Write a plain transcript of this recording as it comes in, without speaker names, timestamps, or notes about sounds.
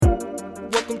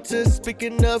Welcome to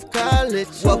Speaking of College.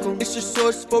 Welcome, it's your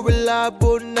source for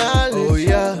reliable knowledge. Oh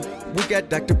yeah, we got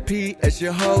Dr. P as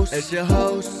your host.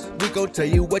 We gon' tell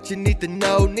you what you need to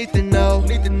know.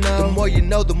 The more you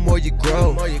know, the more you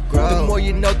grow. The more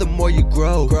you know, the more you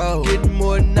grow. Getting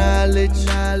more knowledge.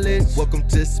 Welcome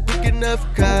to Speaking of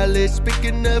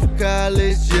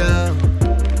College. Yeah.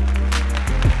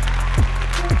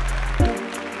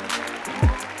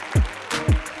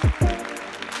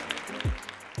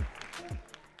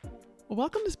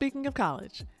 Welcome to Speaking of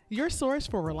College, your source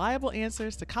for reliable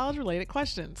answers to college-related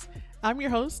questions. I'm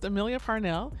your host, Amelia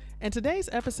Parnell, and today's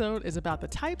episode is about the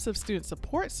types of student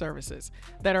support services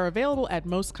that are available at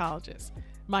most colleges.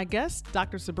 My guest,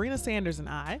 Dr. Sabrina Sanders, and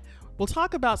I will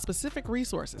talk about specific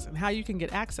resources and how you can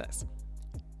get access.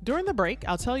 During the break,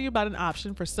 I'll tell you about an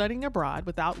option for studying abroad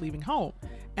without leaving home,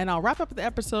 and I'll wrap up the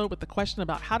episode with the question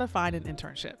about how to find an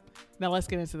internship. Now let's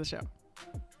get into the show.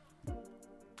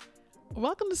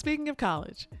 Welcome to Speaking of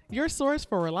College, your source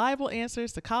for reliable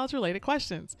answers to college-related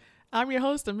questions. I'm your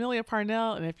host, Amelia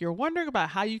Parnell, and if you're wondering about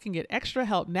how you can get extra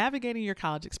help navigating your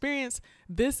college experience,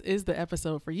 this is the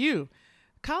episode for you.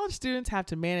 College students have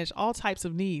to manage all types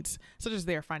of needs, such as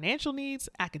their financial needs,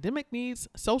 academic needs,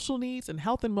 social needs, and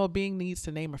health and well-being needs,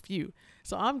 to name a few.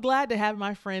 So I'm glad to have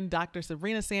my friend Dr.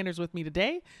 Sabrina Sanders with me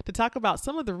today to talk about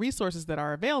some of the resources that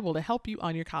are available to help you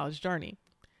on your college journey.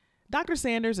 Dr.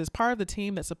 Sanders is part of the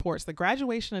team that supports the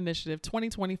Graduation Initiative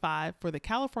 2025 for the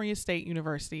California State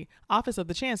University Office of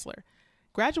the Chancellor.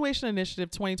 Graduation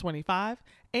Initiative 2025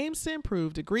 aims to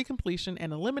improve degree completion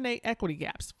and eliminate equity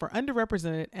gaps for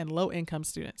underrepresented and low-income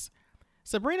students.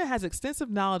 Sabrina has extensive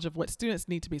knowledge of what students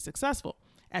need to be successful,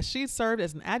 as she's served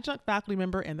as an adjunct faculty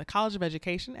member in the College of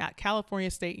Education at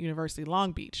California State University,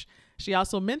 Long Beach. She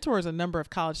also mentors a number of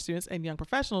college students and young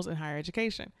professionals in higher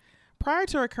education. Prior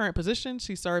to her current position,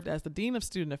 she served as the Dean of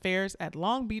Student Affairs at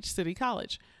Long Beach City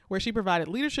College, where she provided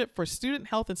leadership for student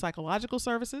health and psychological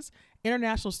services,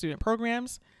 international student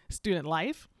programs, student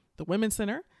life, the Women's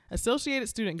Center, Associated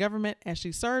Student Government, and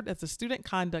she served as the Student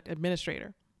Conduct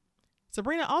Administrator.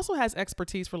 Sabrina also has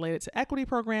expertise related to equity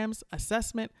programs,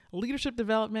 assessment, leadership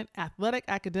development, athletic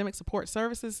academic support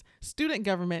services, student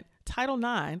government, Title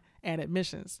IX, and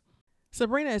admissions.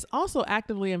 Sabrina is also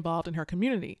actively involved in her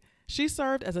community. She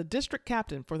served as a district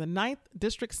captain for the 9th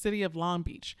District City of Long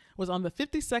Beach, was on the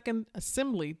 52nd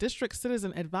Assembly District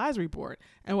Citizen Advisory Board,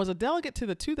 and was a delegate to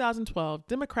the 2012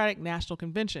 Democratic National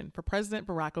Convention for President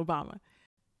Barack Obama.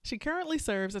 She currently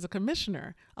serves as a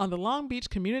commissioner on the Long Beach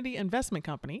Community Investment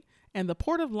Company and the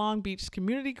Port of Long Beach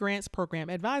Community Grants Program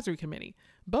Advisory Committee,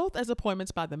 both as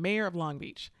appointments by the Mayor of Long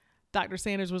Beach. Dr.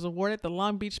 Sanders was awarded the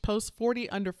Long Beach Post 40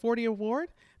 Under 40 Award,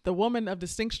 the Woman of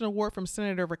Distinction Award from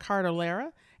Senator Ricardo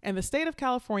Lara, and the State of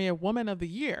California Woman of the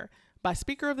Year by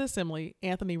Speaker of the Assembly,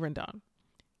 Anthony Rendon.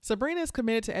 Sabrina is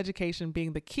committed to education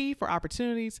being the key for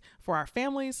opportunities for our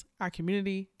families, our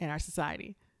community, and our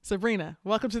society. Sabrina,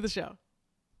 welcome to the show.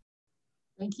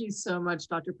 Thank you so much,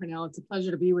 Dr. Parnell. It's a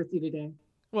pleasure to be with you today.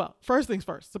 Well, first things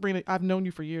first, Sabrina, I've known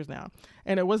you for years now,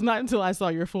 and it was not until I saw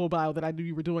your full bio that I knew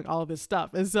you were doing all of this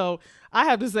stuff. And so I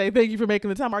have to say thank you for making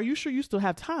the time. Are you sure you still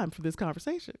have time for this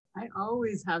conversation? I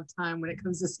always have time when it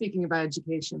comes to speaking about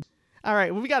education. All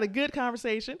right, well, we got a good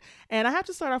conversation, and I have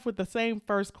to start off with the same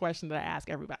first question that I ask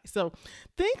everybody. So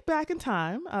think back in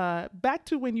time, back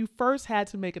to when you first had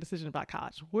to make a decision about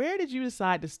college. Where did you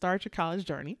decide to start your college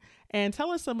journey? And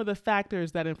tell us some of the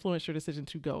factors that influenced your decision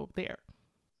to go there.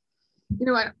 You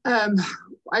know,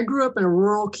 I grew up in a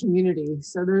rural community.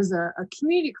 So there's a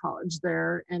community college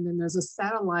there, and then there's a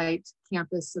satellite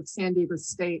campus of San Diego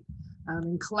State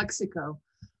in Calexico.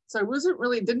 So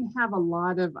I didn't have a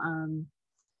lot of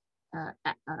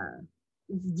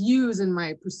views in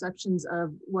my perceptions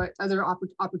of what other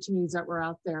opportunities that were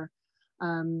out there.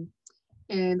 And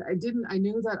I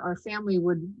knew that our family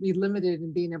would be limited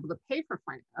in being able to pay for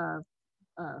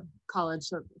college.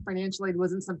 So financial aid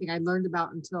wasn't something I learned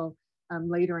about until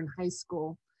later in high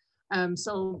school.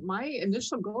 So my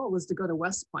initial goal was to go to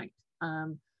West Point.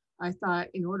 I thought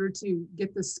in order to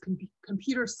get this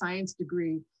computer science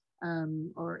degree, at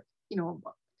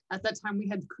that time we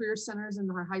had career centers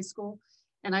in our high school,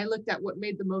 and I looked at what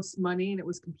made the most money, and it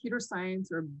was computer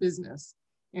science or business.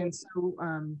 And so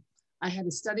I had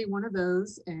to study one of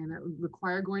those, and it would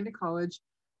require going to college.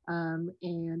 And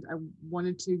I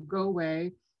wanted to go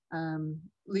away,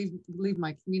 leave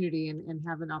my community and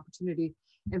have an opportunity.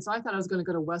 And so I thought I was going to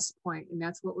go to West Point, and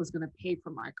that's what was going to pay for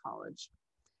my college.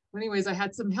 Anyways, I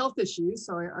had some health issues,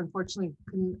 so I unfortunately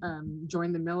couldn't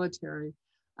join the military.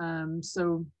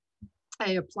 So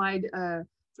I applied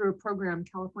through a program,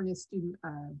 California Student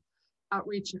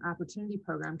Outreach and Opportunity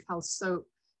Program, CalSOAP,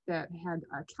 that had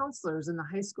counselors in the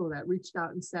high school that reached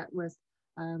out and sat with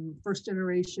first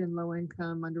generation, low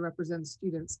income, underrepresented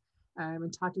students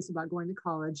and taught us about going to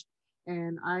college.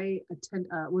 And I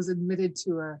was admitted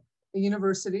to a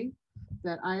university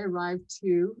that I arrived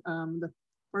to the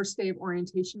first day of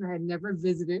orientation. I had never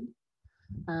visited.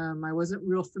 I wasn't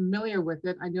real familiar with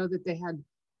it. I know that they had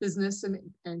business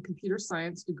and computer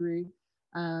science degree.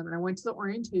 And I went to the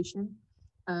orientation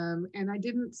and I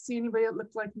didn't see anybody that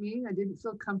looked like me. I didn't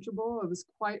feel comfortable. I was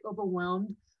quite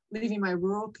overwhelmed leaving my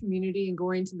rural community and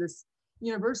going to this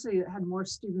university that had more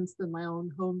students than my own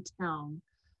hometown.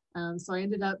 So I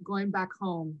ended up going back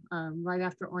home right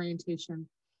after orientation.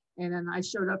 And then I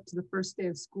showed up to the first day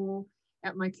of school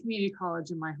at my community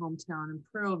college in my hometown,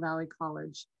 Imperial Valley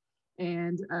College,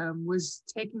 and was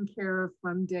taken care of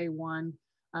from day one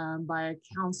by a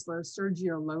counselor,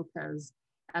 Sergio Lopez,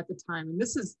 at the time. And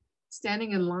this is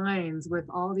standing in lines with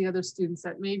all the other students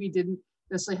that maybe didn't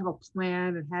necessarily have a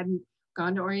plan and hadn't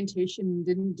gone to orientation and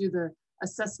didn't do the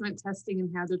assessment testing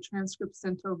and had their transcripts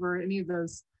sent over, any of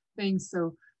those things.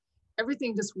 So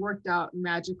everything just worked out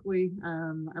magically.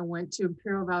 I went to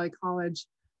Imperial Valley College,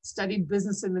 studied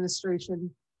business administration,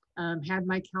 had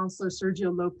my counselor,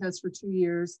 Sergio Lopez, for 2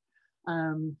 years.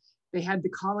 They had the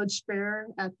college fair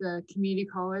at the community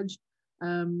college,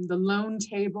 the loan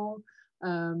table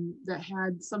that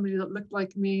had somebody that looked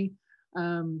like me,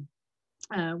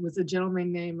 was a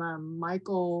gentleman named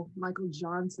Michael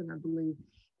Johnson, I believe.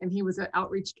 And he was an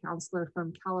outreach counselor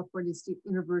from California State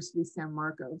University, San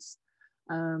Marcos.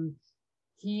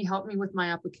 He helped me with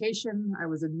my application. I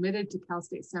was admitted to Cal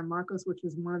State San Marcos, which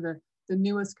was one of the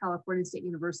newest California State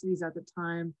universities at the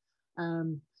time.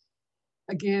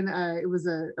 Again, it was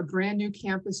a brand new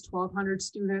campus, 1,200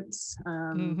 students.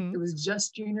 It was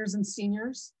just juniors and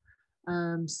seniors.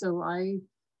 So I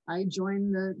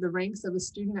joined the ranks of a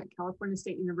student at California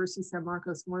State University, San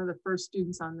Marcos, one of the first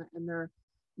students in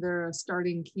their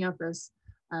starting campus.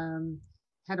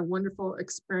 Had a wonderful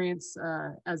experience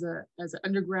as an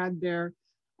undergrad there.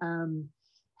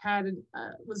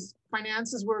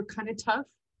 Finances were kind of tough.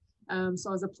 So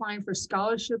I was applying for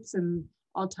scholarships and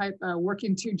all type,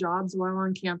 working 2 jobs while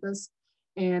on campus.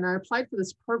 And I applied for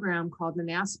this program called the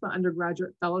NASPA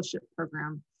Undergraduate Fellowship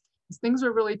Program. Things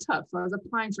were really tough. So I was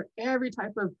applying for every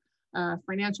type of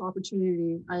financial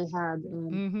opportunity I had.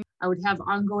 And I would have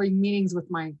ongoing meetings with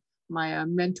my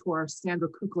mentor, Sandra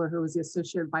Kukler, who was the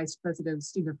Associate Vice President of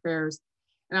Student Affairs.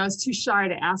 And I was too shy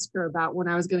to ask her about when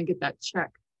I was going to get that check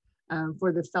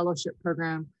for the fellowship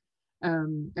program.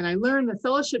 And I learned the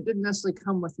fellowship didn't necessarily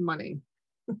come with money.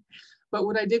 But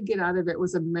what I did get out of it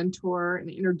was a mentor, an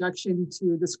introduction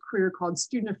to this career called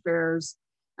Student Affairs,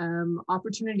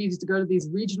 opportunities to go to these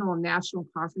regional and national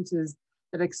conferences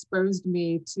that exposed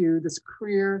me to this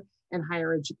career in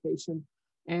higher education,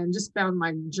 and just found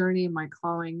my journey and my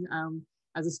calling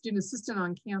as a student assistant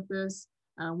on campus,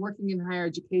 working in higher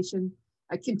education.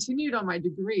 I continued on my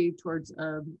degree towards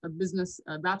a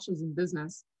bachelor's in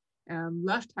business,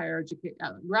 left higher education,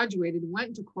 graduated, went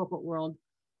into corporate world.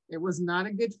 It was not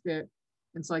a good fit.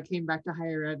 And so I came back to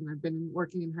higher ed, and I've been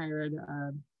working in higher ed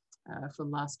for the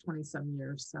last 27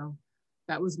 years. So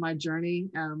that was my journey.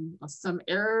 Some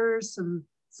errors,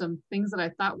 some things that I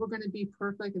thought were going to be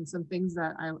perfect, and some things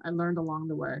that I learned along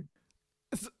the way.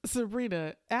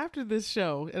 Sabrina, after this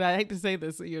show, and I hate to say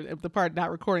this, the part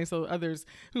not recording, so others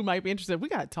who might be interested, we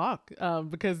got to talk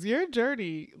because your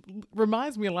journey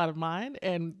reminds me a lot of mine,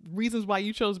 and reasons why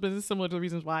you chose business similar to the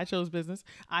reasons why I chose business.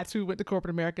 I too went to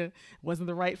corporate America, wasn't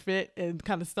the right fit, and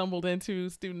kind of stumbled into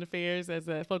student affairs as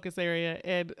a focus area,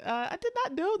 and I did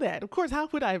not know that. Of course, how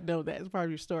would I have known that as part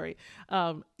of your story?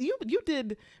 You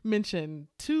did mention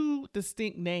 2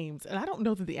 distinct names, and I don't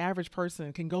know that the average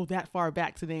person can go that far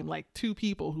back to name like 2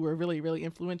 people who are really, really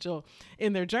influential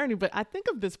in their journey. But I think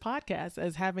of this podcast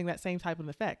as having that same type of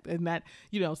effect, and that,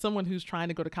 someone who's trying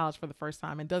to go to college for the first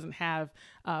time and doesn't have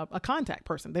a contact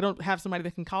person. They don't have somebody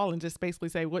that can call and just basically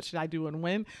say, what should I do and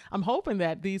when? I'm hoping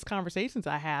that these conversations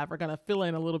I have are going to fill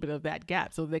in a little bit of that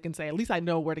gap so they can say, at least I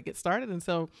know where to get started. And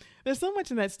so there's so much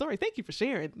in that story. Thank you for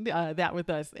sharing that with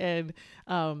us. And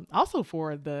also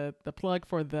for the plug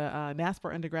for the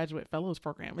NASPA Undergraduate Fellows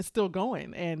Program. It's still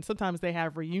going. And sometimes they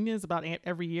have reunions about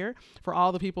every year for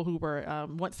all the people who were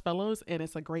once fellows, and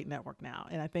it's a great network now.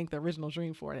 And I think the original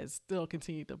dream for it has still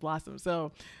continued to blossom.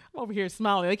 So I'm over here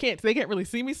smiling. They can't really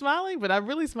see me smiling, but I'm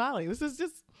really smiling. This is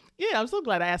just, Yeah, I'm so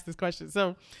glad I asked this question.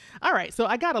 So, all right. So,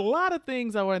 I got a lot of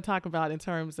things I want to talk about in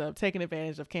terms of taking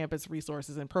advantage of campus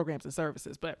resources and programs and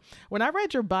services. But when I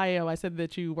read your bio, I said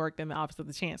that you worked in the office of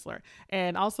the chancellor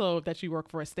and also that you work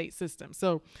for a state system.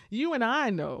 So, you and I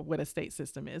know what a state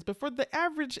system is. But for the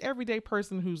average everyday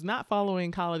person who's not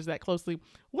following college that closely,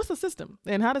 what's a system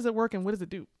and how does it work and what does it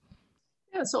do?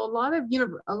 Yeah, so a lot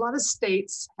of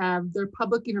states have their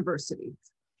public universities,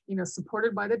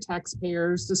 supported by the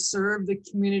taxpayers to serve the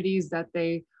communities that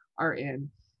they are in,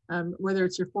 whether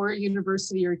it's your four-year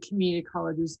university or community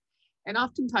colleges, and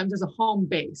oftentimes there's a home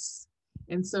base,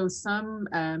 and so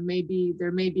there may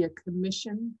be a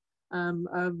commission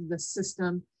of the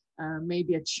system,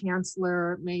 maybe a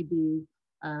chancellor, maybe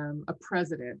a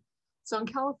president. So in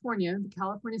California, the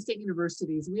California State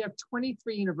Universities, we have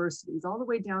 23 universities all the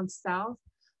way down south,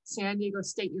 San Diego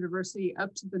State University,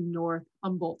 up to the north,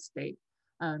 Humboldt State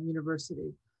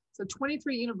University. So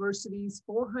 23 universities,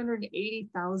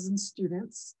 480,000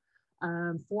 students,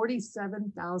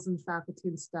 47,000 faculty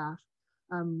and staff,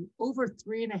 over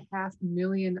 3.5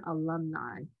 million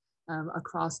alumni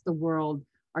across the world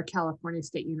are California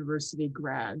State University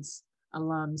grads,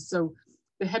 alums. So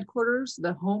the headquarters,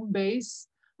 the home base,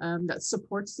 that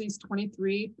supports these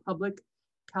 23 public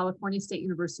California State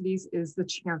Universities is the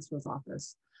Chancellor's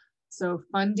Office. So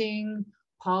funding,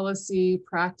 policy,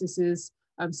 practices,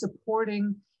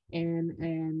 supporting and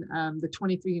the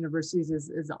 23 universities is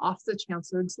the Office of the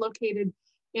Chancellor. It's located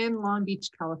in Long Beach,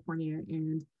 California.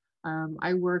 And I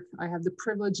have the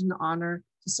privilege and the honor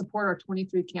to support our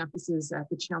 23 campuses at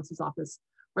the Chancellor's Office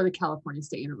for the California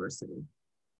State University.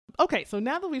 Okay, so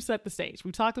now that we've set the stage,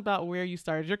 we've talked about where you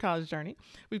started your college journey.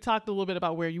 We've talked a little bit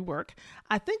about where you work.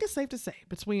 I think it's safe to say,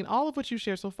 between all of what you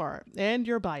shared so far and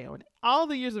your bio and all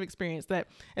the years of experience, that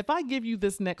if I give you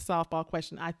this next softball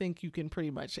question, I think you can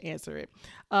pretty much answer it.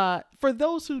 For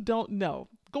those who don't know,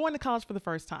 going to college for the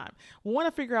first time, want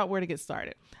to figure out where to get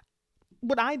started.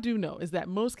 What I do know is that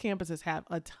most campuses have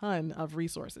a ton of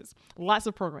resources, lots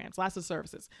of programs, lots of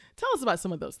services. Tell us about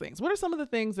some of those things. What are some of the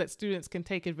things that students can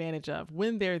take advantage of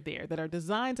when they're there that are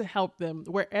designed to help them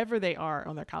wherever they are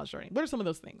on their college journey? What are some of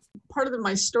those things? Part of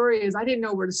my story is I didn't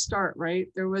know where to start, right?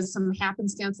 There was some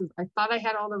happenstances. I thought I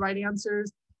had all the right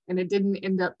answers and it didn't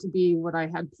end up to be what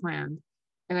I had planned.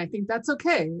 And I think that's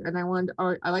okay. And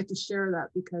I like to share that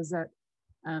because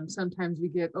sometimes we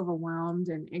get overwhelmed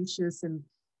and anxious and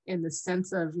in the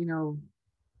sense of, you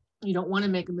don't want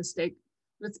to make a mistake,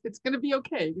 but it's going to be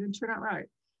okay. It's going to turn out right.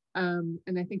 And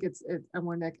I think I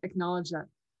want to acknowledge that.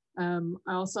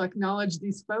 I also acknowledge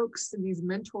these folks and these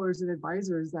mentors and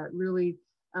advisors that really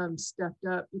stepped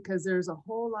up, because there's a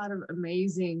whole lot of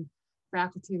amazing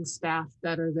faculty and staff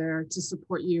that are there to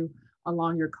support you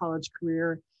along your college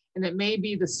career. And it may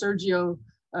be the Sergio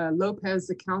Lopez,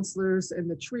 the counselors and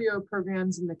the TRIO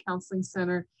programs in the counseling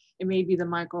center. It may be the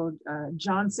Michael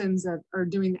Johnsons that are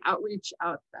doing outreach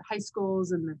out at high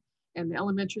schools and the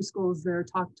elementary schools. They're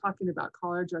talking about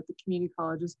college or at the community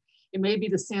colleges. It may be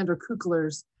the Sandra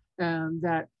Kuklers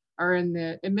that are in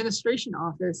the administration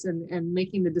office and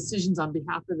making the decisions on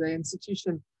behalf of the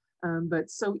institution,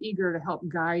 but so eager to help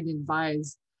guide and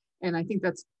advise. And I think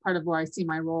that's part of where I see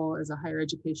my role as a higher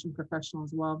education professional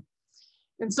as well.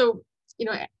 And so,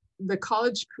 the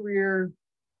college career,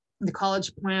 the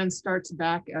college plan starts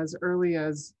back as early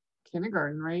as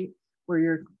kindergarten, right? Where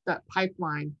you're that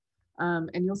pipeline.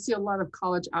 And you'll see a lot of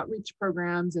college outreach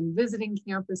programs and visiting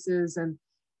campuses. And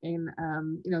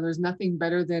there's nothing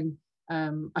better than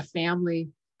a family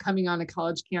coming on a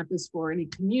college campus for any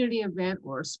community event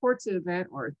or a sports event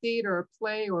or a theater or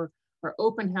play or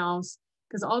open house,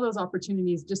 because all those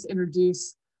opportunities just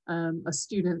introduce a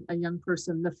student, a young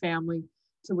person, the family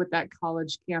to what that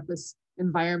college campus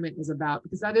environment is about,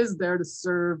 because that is there to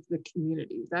serve the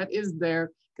community. That is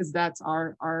there because that's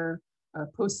our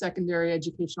post-secondary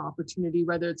educational opportunity,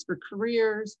 whether it's for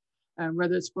careers,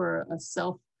 whether it's for a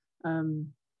self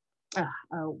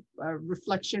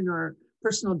reflection or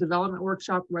personal development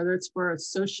workshop, whether it's for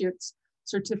associate's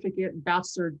certificate,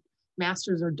 bachelor,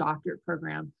 master's, or doctorate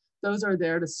program. Those are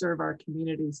there to serve our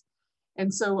communities.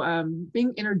 And so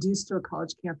being introduced to a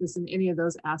college campus in any of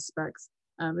those aspects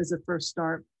is a first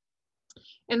start.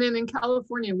 And then in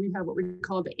California, we have what we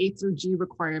call the A through G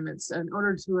requirements. In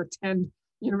order to attend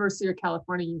University of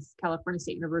California, California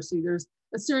State University, there's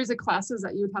a series of classes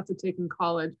that you would have to take in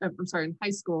in high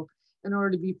school, in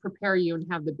order to prepare you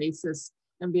and have the basis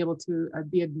and be able to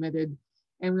be admitted.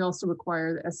 And we also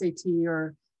require the SAT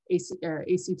or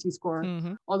ACT score,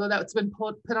 although that's been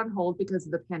put on hold because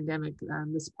of the pandemic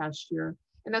this past year.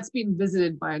 And that's being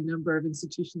visited by a number of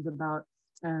institutions about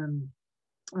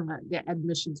the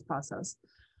admissions process.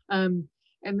 And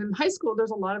And then high school,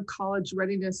 there's a lot of college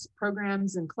readiness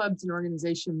programs and clubs and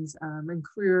organizations and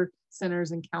career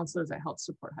centers and counselors that help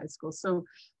support high school. So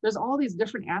there's all these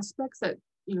different aspects that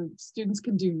students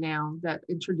can do now that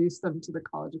introduce them to the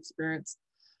college experience.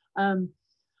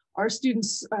 Our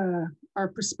students, our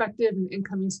prospective and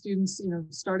incoming students,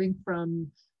 starting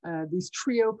from these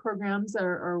TRIO programs that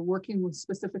are working with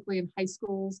specifically in high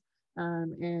schools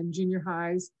and junior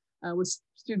highs with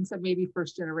students that may be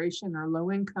first generation or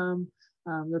low income.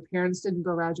 Their parents didn't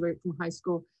graduate from high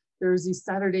school. There's these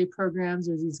Saturday programs,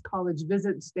 there's these college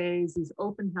visits days, these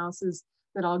open houses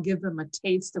that all give them a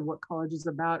taste of what college is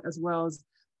about, as well as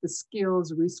the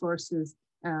skills, resources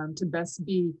to best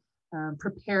be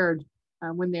prepared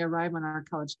when they arrive on our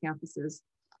college campuses.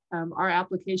 Our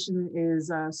application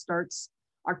starts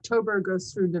October,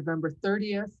 goes through November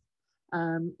 30th,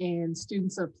 and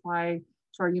students apply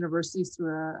to our universities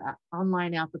through an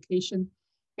online application.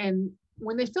 And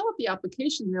when they fill out the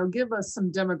application, they'll give us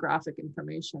some demographic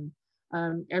information,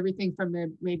 everything from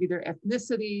maybe their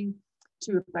ethnicity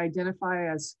to if they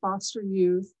identify as foster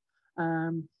youth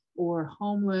or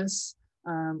homeless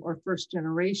or first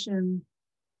generation,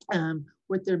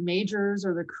 what their majors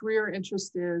or their career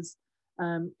interest is.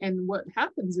 And what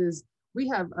happens is we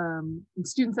have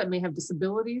students that may have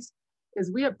disabilities,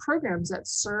 is we have programs that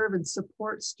serve and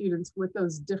support students with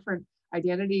those different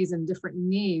identities and different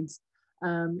needs.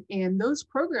 And those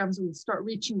programs will start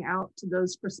reaching out to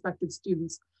those prospective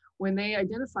students when they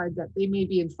identified that they may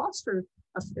be in foster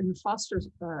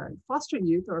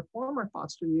youth or former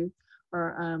foster youth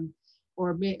or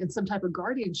in some type of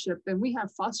guardianship. Then we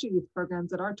have foster youth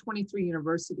programs at our 23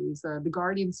 universities, the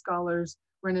Guardian Scholars,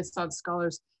 Renaissance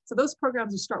Scholars. So those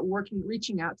programs will start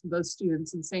reaching out to those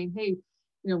students and saying, hey,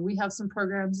 we have some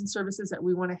programs and services that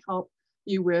we want to help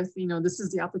you with. This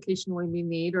is the application we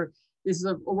need, or this is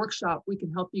a workshop. We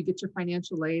can help you get your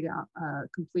financial aid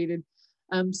completed.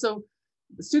 So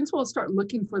the students will start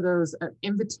looking for those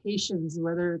invitations,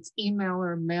 whether it's email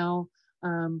or mail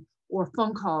or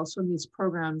phone calls from these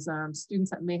programs. Students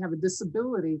that may have a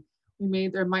disability,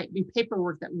 there might be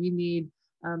paperwork that we need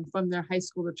from their high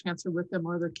school to transfer with them,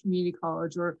 or their community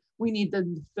college, or we need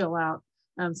them to fill out.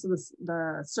 So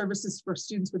the services for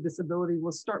students with disability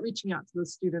will start reaching out to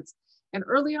those students. And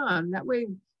early on, that way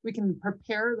we can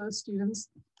prepare those students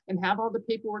and have all the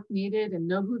paperwork needed and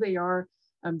know who they are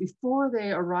before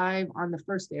they arrive on the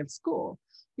first day of school.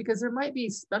 Because there might be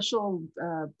special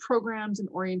programs and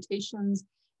orientations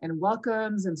and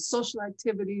welcomes and social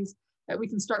activities that we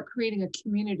can start creating a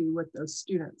community with those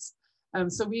students.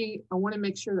 So I want to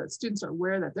make sure that students are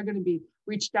aware that they're going to be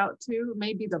reached out to,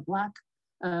 maybe the Black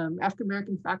African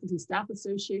American Faculty Staff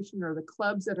Association, or the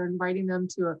clubs that are inviting them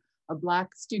to a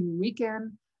Black student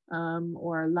weekend,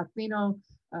 or Latino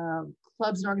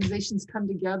clubs and organizations come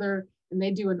together and they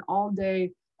do an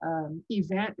all-day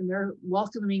event, and they're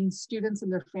welcoming students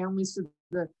and their families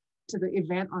to the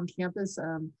event on campus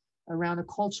around a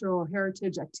cultural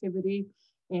heritage activity.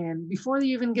 And before they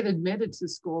even get admitted to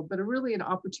school, but really an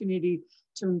opportunity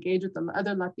to engage with the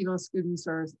other Latino students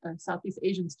or Southeast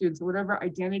Asian students, or whatever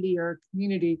identity or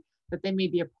community that they may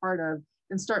be a part of,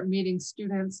 and start meeting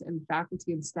students and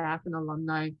faculty and staff and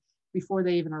alumni before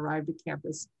they even arrive to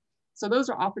campus. So those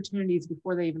are opportunities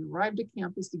before they even arrive to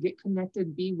campus to get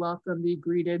connected, be welcomed, be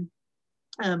greeted.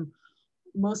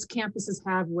 Most campuses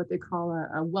have what they call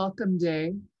a welcome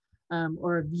day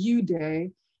or a view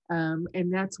day.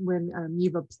 And that's when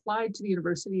you've applied to the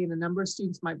university, and a number of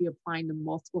students might be applying to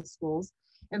multiple schools.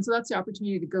 And so that's the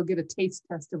opportunity to go get a taste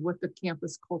test of what the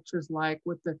campus culture is like,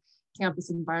 what the campus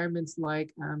environment's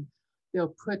like.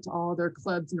 They'll put all their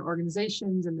clubs and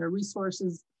organizations and their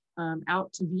resources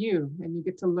out to view, and you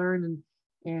get to learn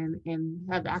and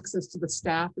have access to the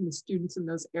staff and the students in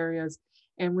those areas.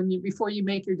 And before you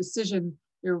make your decision,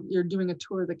 you're doing a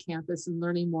tour of the campus and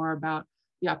learning more about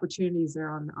the opportunities there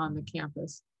on the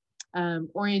campus.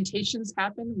 Orientations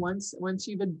happen once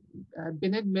you've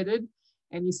been admitted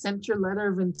and you sent your letter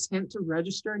of intent to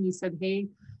register, and you said, hey,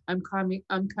 I'm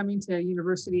coming to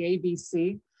University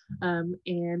ABC.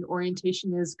 And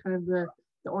orientation is kind of the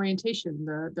orientation,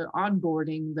 the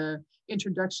onboarding, the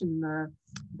introduction,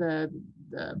 the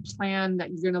plan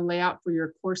that you're going to lay out for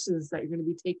your courses that you're going to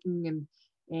be taking,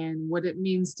 and what it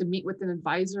means to meet with an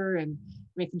advisor, and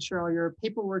making sure all your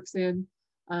paperwork's in.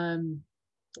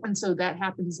 And so that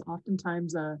happens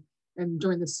oftentimes and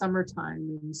during the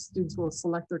summertime, and students will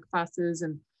select their classes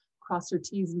and cross their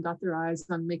T's and dot their I's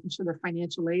on making sure their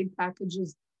financial aid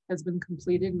packages has been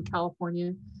completed in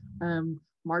California.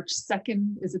 March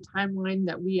 2nd is a timeline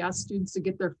that we ask students to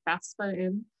get their FAFSA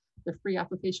in, the free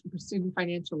application for student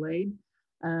financial aid.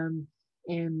 And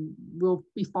and we'll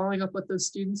be following up with those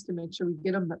students to make sure we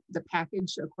get them the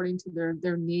package according to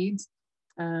their needs.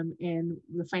 And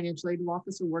the financial aid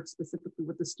office will work specifically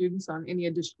with the students on any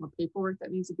additional paperwork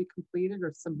that needs to be completed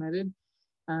or submitted.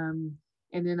 And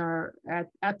then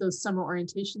at those summer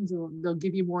orientations, they'll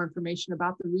give you more information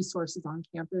about the resources on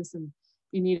campus, and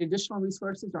if you need additional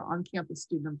resources or on-campus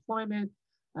student employment,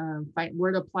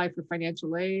 where to apply for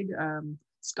financial aid,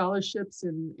 scholarships,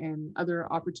 and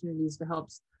other opportunities to help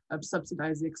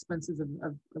subsidize the expenses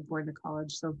of going to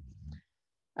college. So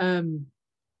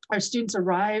our students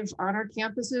arrive on our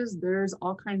campuses. There's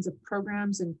all kinds of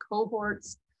programs and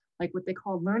cohorts, like what they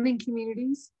call learning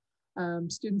communities.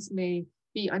 Students may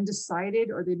be undecided,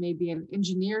 or they may be an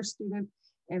engineer student,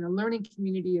 and a learning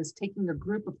community is taking a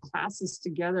group of classes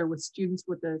together with students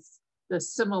with the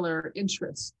similar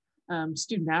interests.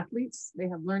 Student athletes, they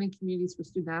have learning communities for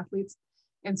student athletes.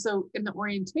 And so in the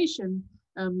orientation,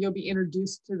 you'll be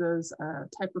introduced to those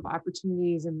type of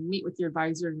opportunities and meet with your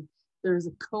advisor. And there's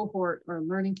a cohort or a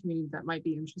learning community that might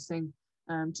be interesting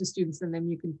to students. And then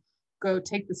you can go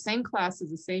take the same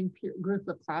classes, the same group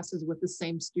of classes with the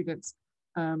same students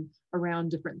around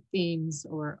different themes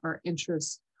or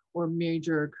interests or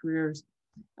major careers.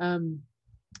 And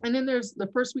then there's the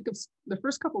first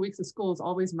couple of weeks of school is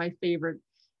always my favorite.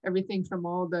 Everything from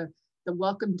all the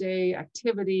welcome day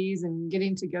activities and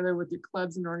getting together with your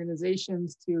clubs and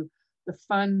organizations, to the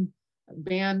fun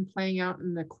band playing out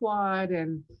in the quad,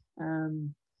 and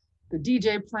the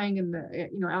DJ playing in the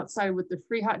outside with the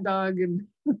free hot dog, and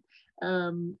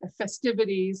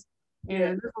festivities.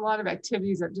 And there's a lot of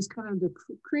activities that just kind of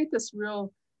create this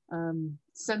real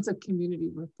sense of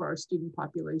community for our student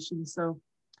population. So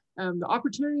the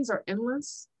opportunities are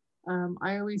endless.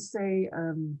 I always say,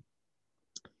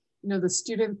 the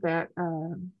student that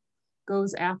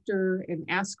goes after and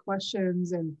asks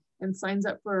questions and signs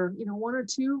up for one or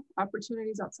two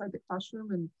opportunities outside the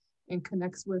classroom and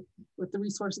connects with the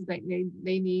resources that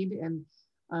they need. And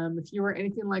if you were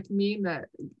anything like me, that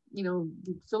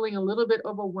feeling a little bit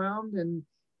overwhelmed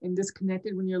and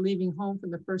disconnected when you're leaving home for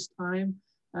the first time,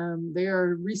 there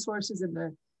are resources in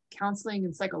the counseling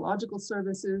and psychological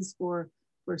services for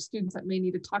students that may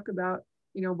need to talk about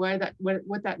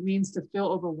what that means to feel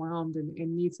overwhelmed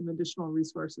and need some additional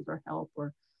resources or help.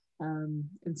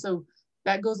 And so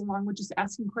that goes along with just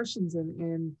asking questions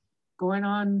and going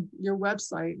on your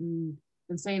website and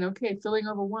saying, okay, feeling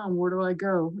overwhelmed, where do I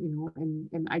go?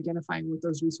 And identifying what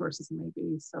those resources may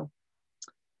be. So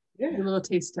a little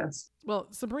taste test. Well,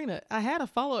 Sabrina, I had a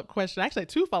follow-up question. Actually,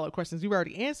 two follow-up questions. You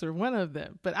already answered one of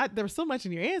them, but there was so much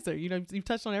in your answer. You've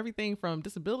touched on everything from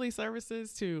disability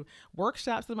services to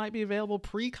workshops that might be available,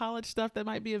 pre-college stuff that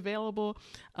might be available,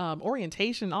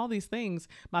 orientation, all these things.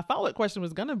 My follow-up question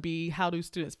was going to be, how do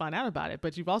students find out about it?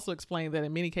 But you've also explained that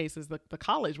in many cases, the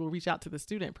college will reach out to the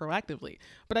student proactively.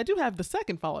 But I do have the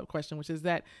second follow-up question, which is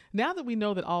that now that we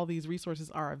know that all these resources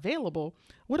are available,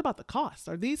 what about the costs?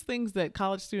 Are these things that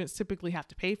college students typically have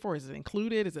to pay for? Is it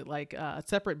included? Is it like a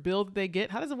separate bill that they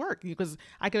get? How does it work? Because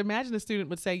I could imagine a student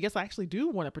would say, yes, I actually do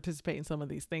want to participate in some of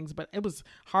these things, but it was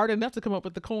hard enough to come up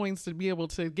with the coins to be able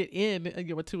to get in,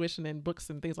 with tuition and books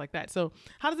and things like that. So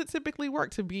how does it typically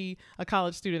work to be a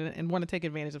college student and want to take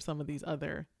advantage of some of these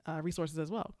other resources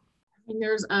as well? I mean,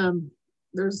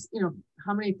 there's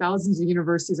how many thousands of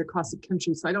universities across the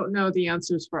country. So I don't know the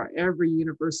answers for every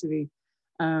university.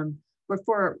 But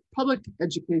for public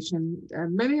education,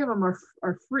 many of them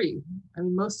are free. I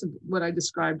mean, most of what I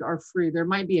described are free. There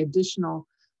might be additional.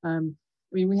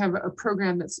 We have a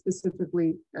program that's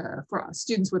specifically for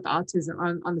students with autism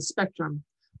on the spectrum,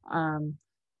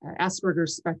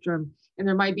 Asperger's spectrum, and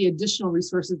there might be additional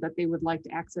resources that they would like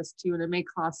to access to, and it may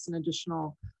cost an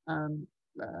additional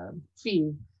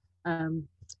fee. And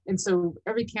so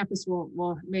every campus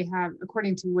may have,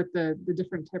 according to what the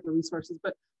different type of resources,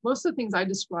 but most of the things I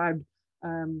described,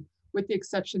 with the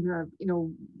exception of,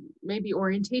 maybe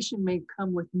orientation may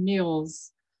come with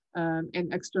meals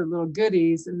and extra little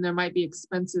goodies, and there might be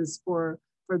expenses for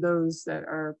those that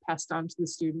are passed on to the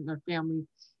student and their family,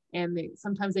 and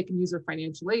sometimes they can use their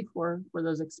financial aid for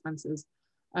those expenses.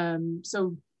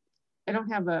 So I don't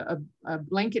have a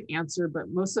blanket answer, but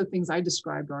most of the things I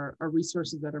described are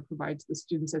resources that are provided to the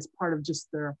students as part of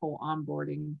just their whole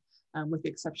onboarding, with the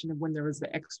exception of when there was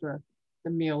the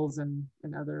meals and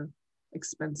other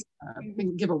expense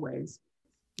giveaways.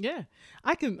 Yeah,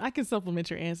 I can supplement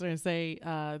your answer and say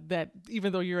that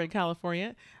even though you're in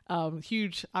California,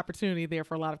 huge opportunity there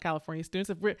for a lot of California students.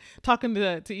 If we're talking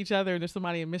to each other and there's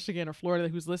somebody in Michigan or Florida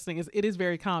who's listening, it is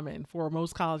very common for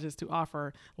most colleges to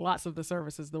offer lots of the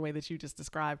services the way that you just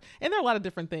described. And there are a lot of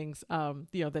different things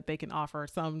that they can offer.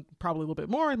 Some probably a little bit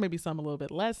more, maybe some a little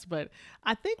bit less. But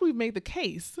I think we've made the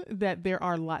case that there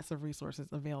are lots of resources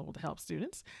available to help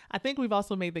students. I think we've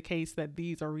also made the case that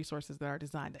these are resources that are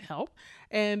designed to help.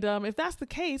 And if that's the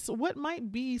case, what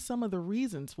might be some of the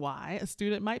reasons why a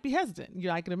student might be hesitant?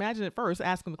 I can imagine at first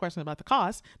asking the question about the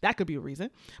cost. That could be a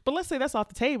reason. But let's say that's off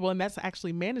the table and that's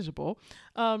actually manageable.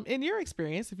 In your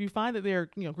experience, if you find that there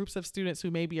are groups of students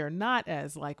who maybe are not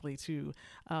as likely to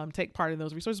take part in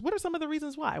those resources, what are some of the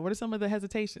reasons why? What are some of the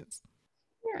hesitations?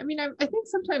 Yeah, I mean, I think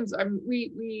sometimes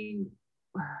we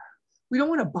don't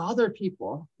want to bother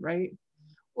people, right?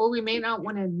 Or we may not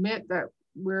want to admit that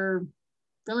we're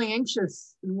feeling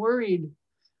anxious and worried,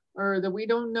 or that we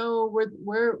don't know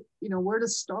where to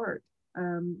start.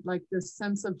 Like this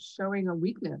sense of showing a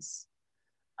weakness.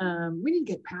 We need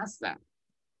to get past that.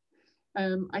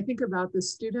 I think about the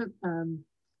student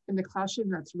in the classroom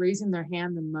that's raising their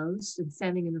hand the most and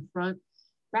standing in the front.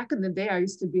 Back in the day, I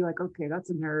used to be like, okay, that's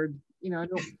a nerd. I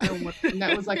don't want, and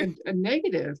that was like a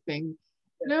negative thing.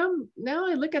 Now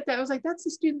I look at that, I was like, that's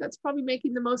the student that's probably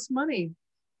making the most money,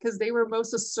 because they were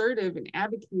most assertive and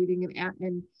advocating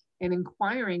and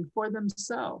inquiring for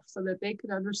themselves so that they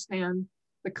could understand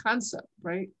the concept,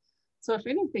 right? So if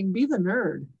anything, be the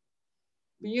nerd,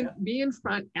 be in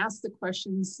front, ask the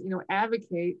questions,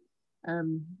 advocate.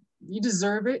 You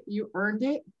deserve it, you earned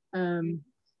it.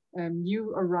 And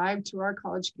you arrived to our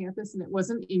college campus and it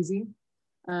wasn't easy.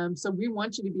 So we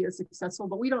want you to be as successful,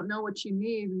 but we don't know what you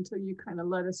need until you kind of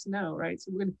let us know, right?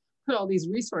 So we're going to put all these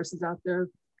resources out there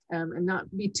and not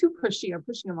be too pushy or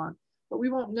pushing them on, but we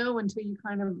won't know until you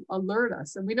kind of alert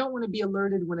us. And we don't want to be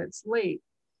alerted when it's late,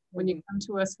 when you come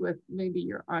to us with maybe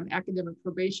you're on academic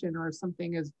probation or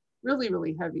something is really,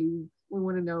 really heavy. We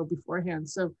want to know beforehand.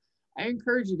 So I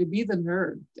encourage you to be the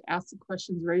nerd, to ask the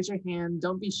questions, raise your hand,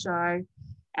 don't be shy.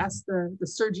 Ask the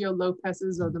Sergio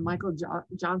Lopez's or the Michael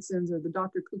Johnsons or the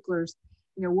Dr. Kuklers,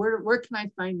 where can I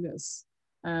find this?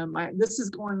 This is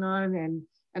going on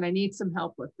and I need some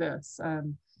help with this.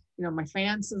 My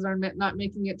finances are not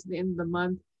making it to the end of the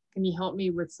month. Can you help me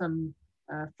with some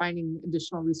finding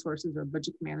additional resources or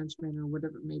budget management or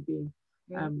whatever it may be?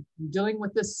 Dealing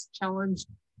with this challenge,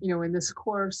 in this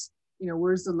course,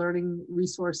 where's the learning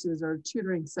resources or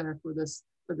tutoring center for this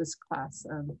class?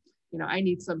 I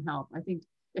need some help. I think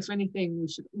if anything, we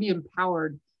should be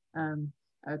empowered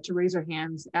to raise our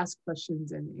hands, ask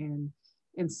questions,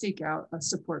 and seek out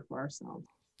support for ourselves.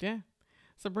 Yeah.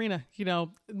 Sabrina,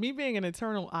 me being an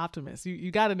eternal optimist, you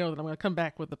got to know that I'm going to come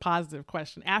back with the positive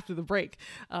question after the break,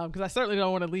 because I certainly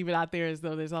don't want to leave it out there as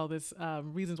though there's all this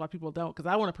reasons why people don't, because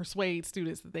I want to persuade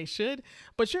students that they should.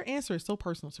 But your answer is so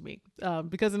personal to me,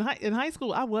 because in high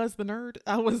school, I was the nerd.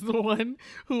 I was the one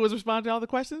who was responding to all the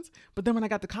questions. But then when I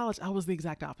got to college, I was the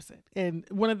exact opposite. And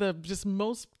one of the just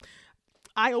most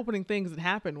eye-opening things that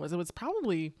happened was it was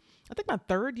probably, I think, my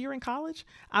third year in college.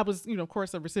 I was, of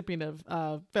course, a recipient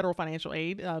of federal financial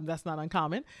aid. That's not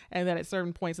uncommon. And that at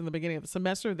certain points in the beginning of the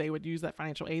semester, they would use that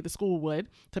financial aid, the school would,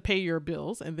 to pay your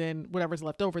bills. And then whatever's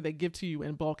left over, they give to you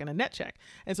in bulk in a net check.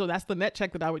 And so that's the net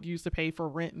check that I would use to pay for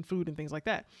rent and food and things like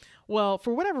that. Well,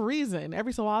 for whatever reason,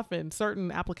 every so often,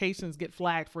 certain applications get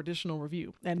flagged for additional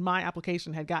review. And my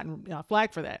application had gotten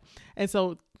flagged for that. And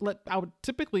so I would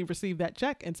typically receive that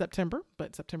check in September,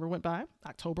 but September went by,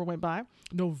 October went by,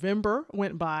 November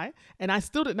went by, and I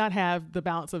still did not have the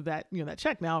balance of that, that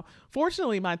check. Now,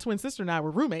 fortunately, my twin sister and I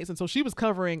were roommates, and so she was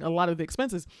covering a lot of the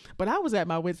expenses, but I was at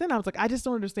my wit's end. I was like, I just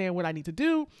don't understand what I need to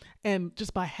do. And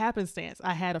just by happenstance,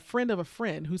 I had a friend of a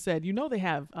friend who said, they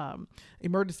have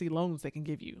emergency loans they can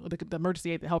give you, the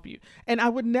emergency aid to help you. And I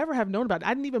would never have known about it.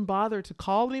 I didn't even bother to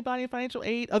call anybody in financial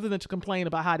aid other than to complain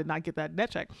about how I did not get that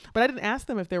net check. But I didn't ask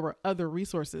them if there were other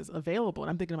resources available. And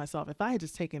I'm thinking to myself, if I had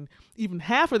just taken even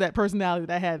half of that personality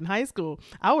that I had in high school,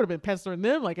 I would have been pestering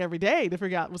them like every day to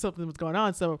figure out what something was going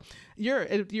on. So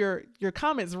your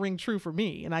comments ring true for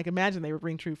me, and I can imagine they would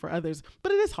ring true for others.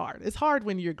 But it is hard. It's hard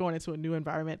when you're going into a new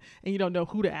environment and you don't know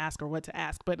who to ask or what to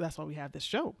ask. But that's why we have this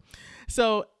show.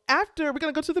 So after, we're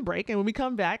going to go to the break, and when we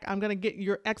come back, I'm going to get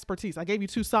your expertise. I gave you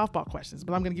 2 softball questions,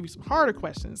 but I'm going to give you some harder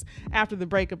questions after the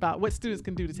break about what students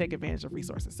can do to take advantage of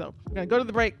resources. So we're going to go to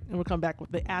the break, and we'll come back with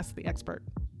the Ask the Expert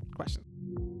question.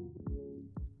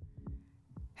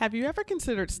 Have you ever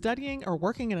considered studying or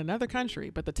working in another country,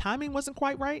 but the timing wasn't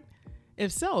quite right?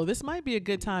 If so, this might be a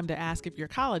good time to ask if your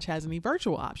college has any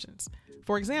virtual options.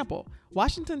 For example,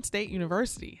 Washington State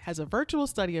University has a virtual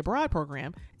study abroad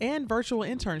program and virtual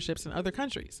internships in other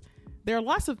countries. There are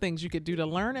lots of things you could do to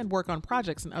learn and work on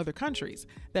projects in other countries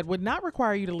that would not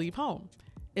require you to leave home.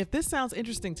 If this sounds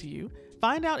interesting to you,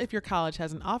 find out if your college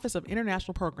has an Office of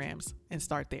International Programs and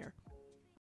start there.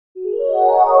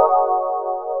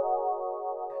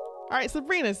 All right,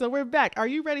 Sabrina, so we're back. Are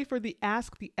you ready for the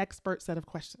Ask the Expert set of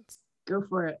questions? Go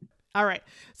for it. All right.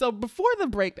 So before the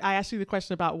break, I asked you the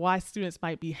question about why students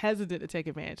might be hesitant to take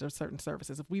advantage of certain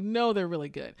services if we know they're really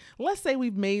good. Let's say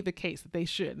we've made the case that they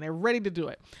should and they're ready to do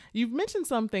it. You've mentioned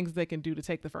some things they can do to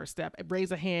take the first step: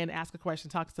 raise a hand, ask a question,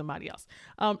 talk to somebody else.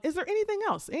 Is there anything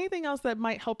else? Anything else that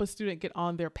might help a student get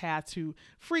on their path to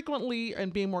frequently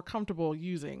and being more comfortable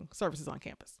using services on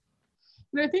campus?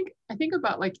 I think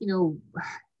about, like,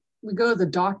 we go to the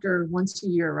doctor once a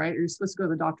year, right? You're supposed to go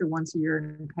to the doctor once a year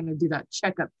and kind of do that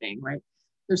checkup thing, right?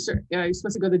 You're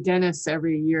supposed to go to the dentist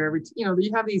every year.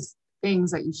 You have these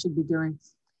things that you should be doing.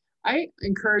 I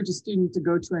encourage a student to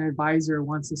go to an advisor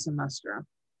once a semester.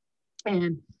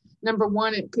 And number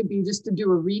one, it could be just to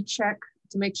do a recheck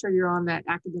to make sure you're on that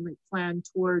academic plan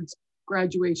towards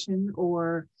graduation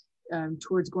or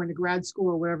towards going to grad school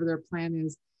or whatever their plan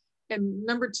is. And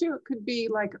number two, it could be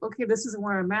like, okay, this is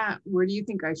where I'm at. Where do you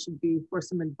think I should be for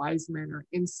some advisement or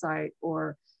insight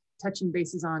or touching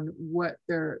bases on what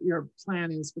your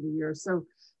plan is for the year? So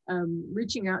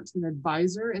reaching out to an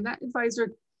advisor, and that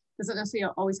advisor doesn't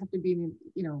necessarily always have to be,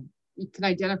 you can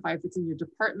identify if it's in your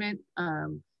department,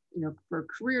 for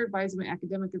career advisement,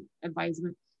 academic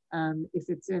advisement, if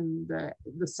it's in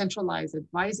the centralized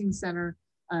advising center.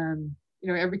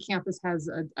 Every campus has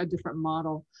a different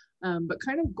model. But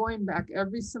kind of going back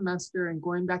every semester and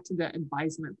going back to that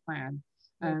advisement plan.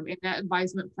 And that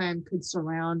advisement plan could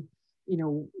surround,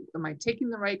 am I taking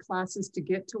the right classes to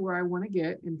get to where I want to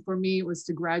get? And for me, it was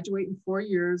to graduate in 4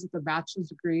 years with a bachelor's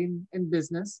degree in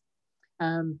business.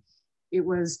 It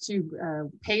was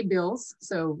to pay bills.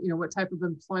 So, what type of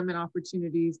employment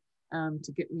opportunities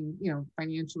to get me,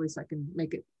 financially, so I can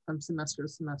make it from semester to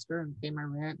semester and pay my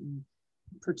rent and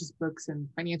purchase books, and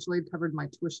financially covered my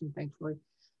tuition, thankfully.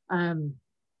 And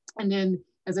then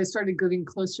as I started getting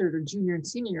closer to junior and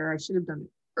senior year, I should have done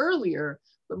it earlier,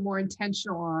 but more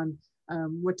intentional on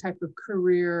what type of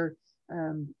career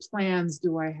plans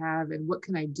do I have and what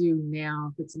can I do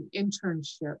now? If it's an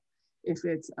internship, if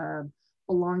it's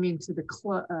belonging to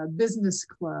the business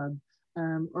club,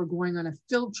 or going on a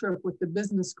field trip with the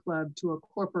business club to a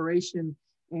corporation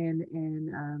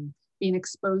and being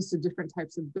exposed to different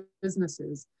types of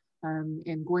businesses.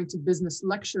 And going to business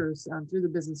lectures through the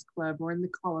business club or in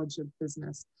the College of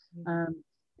Business.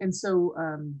 And so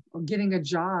or getting a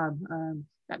job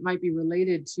that might be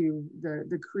related to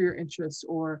the career interests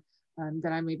or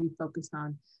that I may be focused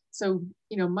on. So,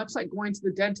 much like going to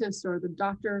the dentist or the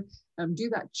doctor, do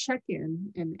that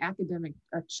check-in and academic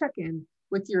check-in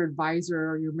with your advisor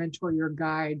or your mentor, your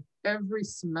guide every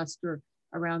semester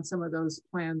around some of those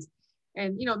plans.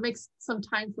 And, makes some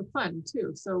time for fun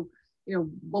too. So,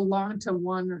 belong to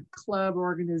one club or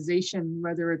organization,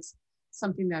 whether it's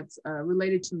something that's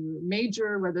related to the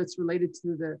major, whether it's related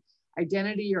to the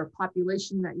identity or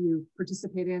population that you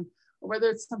participate in, or whether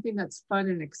it's something that's fun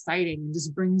and exciting and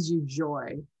just brings you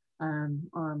joy,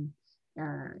 or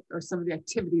some of the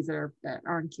activities that are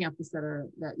on campus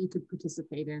that you could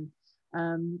participate in.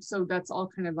 So that's all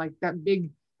kind of like that big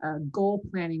goal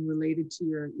planning related to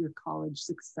your college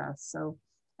success. So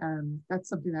that's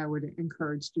something that I would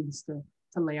encourage students to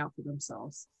lay out for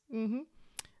themselves. Mm-hmm.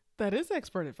 That is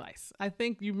expert advice. I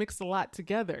think you mixed a lot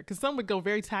together, because some would go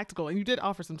very tactical, and you did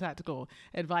offer some tactical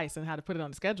advice on how to put it on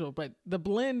the schedule, but the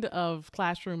blend of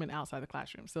classroom and outside the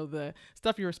classroom. So the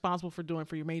stuff you're responsible for doing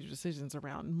for your major decisions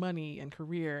around money and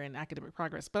career and academic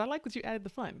progress. But I like that you added the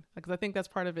fun, because I think that's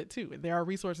part of it too. And there are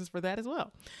resources for that as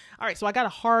well. All right. So I got a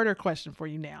harder question for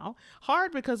you now.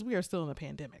 Hard because we are still in a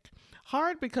pandemic.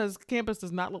 Hard because campus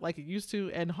does not look like it used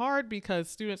to, and hard because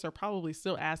students are probably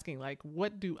still asking, like,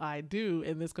 what do I do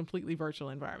in this completely virtual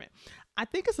environment? I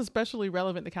think it's especially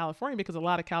relevant to California because a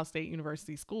lot of Cal State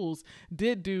University schools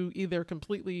did do either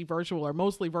completely virtual or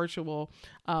mostly virtual,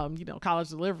 college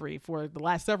delivery for the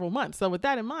last several months. So with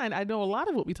that in mind, I know a lot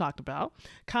of what we talked about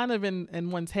kind of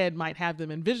in one's head might have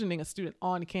them envisioning a student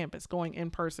on campus going in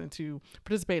person to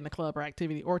participate in a club or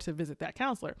activity or to visit that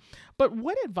counselor. But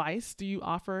what advice do you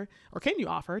offer, or can you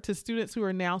offer, to students who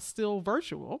are now still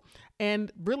virtual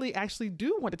and really actually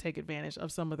do want to take advantage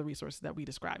of some of the resources that we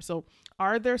described? So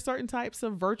are there certain types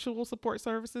of virtual support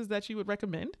services that you would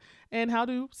recommend, and how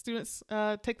do students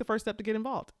take the first step to get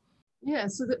involved? Yeah,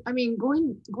 so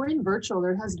going virtual,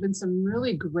 there has been some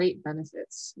really great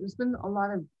benefits. There's been a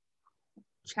lot of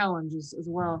challenges as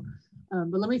well.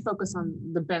 But let me focus on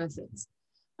the benefits.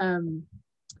 Um,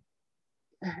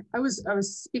 I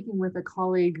was speaking with a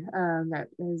colleague that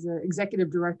is an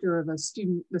executive director of the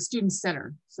student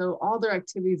center. So all their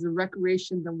activities, the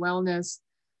recreation, the wellness,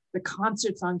 the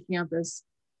concerts on campus.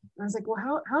 And I was like,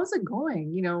 well, how's it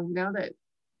going? Now that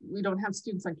we don't have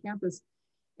students on campus.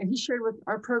 And he shared with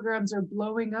our programs are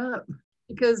blowing up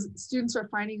because students are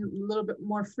finding a little bit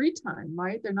more free time,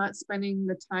 right? They're not spending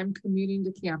the time commuting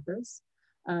to campus.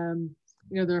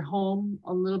 They're home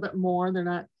a little bit more. They're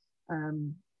not,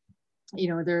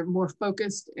 they're more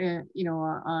focused,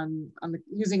 on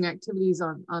using activities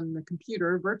on the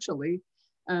computer virtually.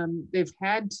 They've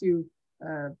had to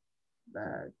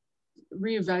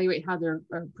reevaluate how they're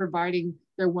providing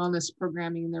their wellness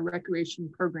programming and their recreation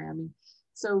programming.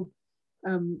 So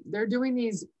they're doing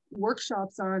these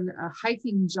workshops on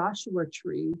hiking Joshua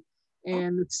Tree,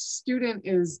 and the student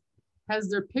has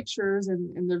their pictures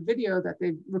and their video that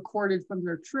they've recorded from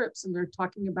their trips, and they're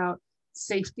talking about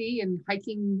safety and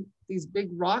hiking these big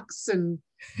rocks and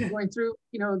going through,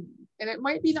 and it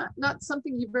might be not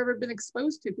something you've ever been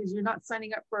exposed to because you're not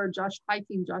signing up for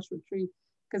hiking Joshua Tree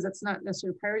because that's not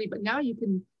necessarily a priority. But now you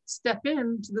can step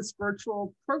into this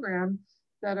virtual program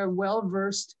that a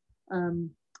well-versed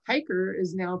hiker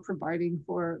is now providing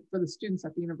for the students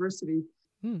at the university.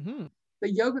 Mm-hmm. The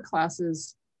yoga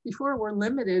classes before were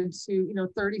limited to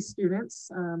 30 students,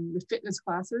 the fitness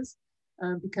classes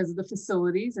because of the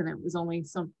facilities, and it was only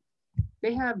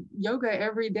they have yoga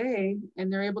every day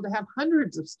and they're able to have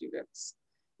hundreds of students.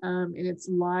 And it's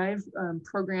live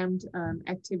programmed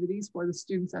activities for the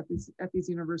students at these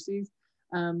universities.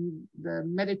 The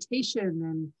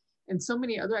meditation and so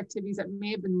many other activities that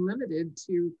may have been limited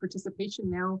to participation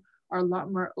now are a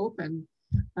lot more open.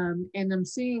 And I'm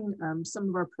seeing some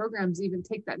of our programs even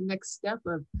take that next step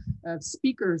of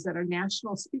speakers that are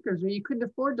national speakers where you couldn't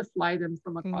afford to fly them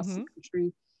from across the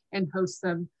country and host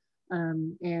them.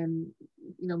 And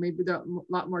maybe they're a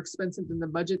lot more expensive than the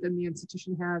budget than the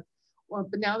institution had.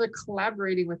 But now they're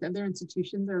collaborating with other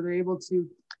institutions, or they're able to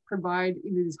provide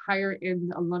these higher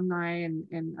end alumni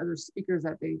and other speakers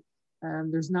that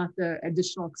there's not the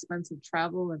additional expense of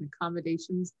travel and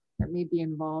accommodations that may be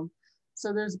involved.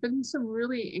 So there's been some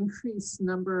really increased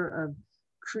number of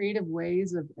creative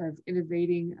ways of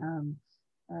innovating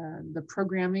the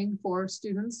programming for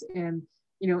students. And,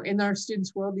 in our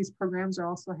students' world, these programs are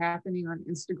also happening on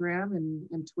Instagram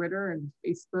and Twitter and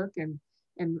Facebook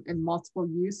and multiple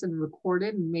use and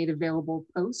recorded and made available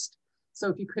post. So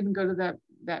if you couldn't go to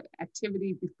that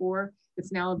activity before,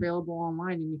 it's now available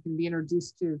online, and you can be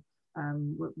introduced to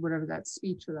whatever that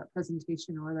speech or that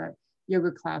presentation or that yoga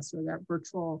class or that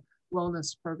virtual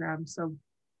wellness program. So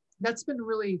that's been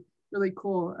really, really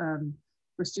cool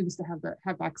for students to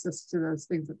have access to those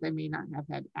things that they may not have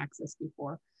had access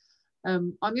before.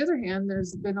 On the other hand,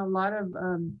 there's been a lot of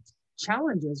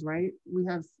challenges, right? We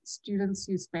have students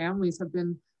whose families have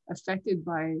been affected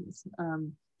by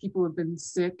people who have been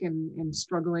sick and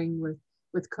struggling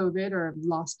with COVID or have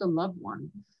lost a loved one.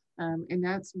 And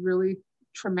that's really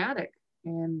traumatic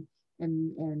and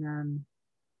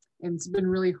it's been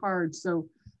really hard. So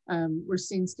we're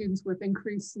seeing students with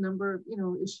increased number of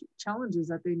challenges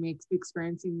that they may be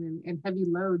experiencing and heavy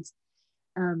loads.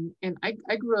 And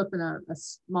I grew up in a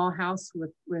small house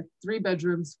with 3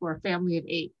 bedrooms for a family of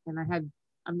 8, and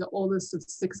I'm the oldest of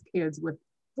 6 kids with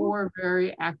 4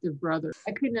 very active brothers.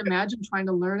 I couldn't imagine trying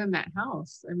to learn in that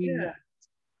house. I mean, It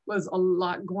was a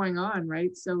lot going on,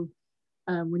 right? So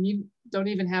when you don't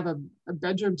even have a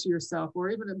bedroom to yourself or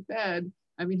even a bed,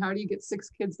 I mean, how do you get 6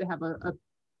 kids to have a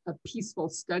peaceful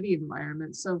study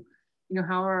environment? So,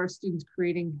 how are our students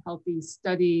creating healthy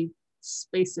study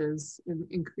spaces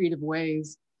in creative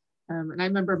ways? And I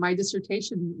remember my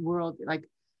dissertation world, like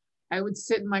I would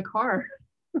sit in my car,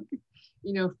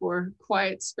 for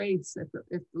quiet space if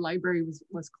the library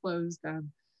was closed.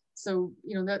 So,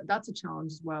 that's a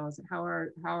challenge as well, is how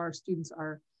our students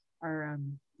are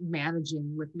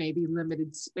managing with maybe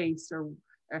limited space or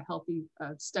a healthy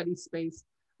study space,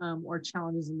 or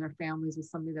challenges in their families with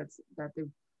somebody that they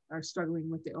are struggling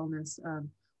with the illness,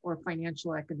 or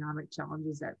financial economic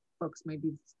challenges that folks may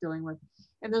be dealing with.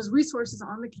 And there's resources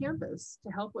on the campus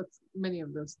to help with many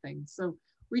of those things. So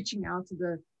reaching out to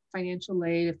the financial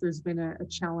aid if there's been a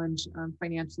challenge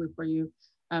financially for you,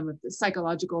 the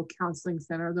psychological counseling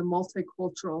center, the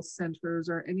multicultural centers,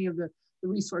 or any of the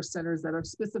resource centers that are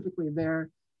specifically there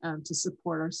to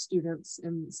support our students,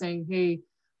 and saying, hey,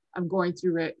 I'm going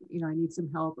through it, I need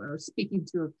some help, or speaking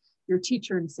to your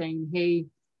teacher and saying, hey,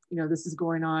 this is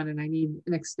going on and I need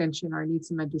an extension, or I need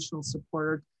some additional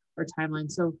support or timeline.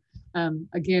 So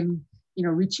again,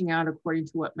 reaching out according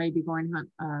to what may be going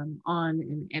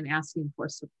on and asking for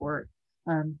support.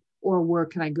 Or where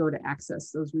can I go to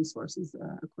access those resources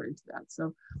according to that.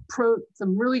 So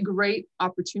some really great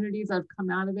opportunities that have come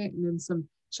out of it, and then some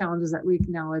challenges that we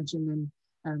acknowledge, and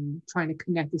then trying to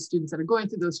connect the students that are going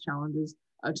through those challenges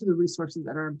to the resources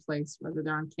that are in place, whether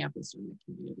they're on campus or in the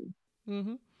community.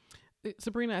 Mm-hmm.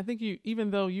 Sabrina, I think even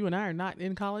though you and I are not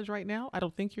in college right now, I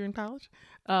don't think you're in college.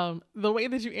 The way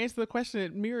that you answer the question,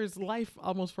 it mirrors life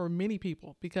almost for many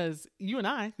people, because you and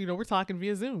I, we're talking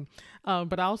via Zoom.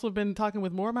 But I also have been talking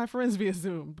with more of my friends via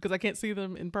Zoom because I can't see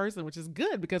them in person, which is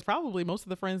good, because probably most of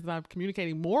the friends that I'm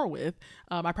communicating more with,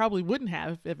 I probably wouldn't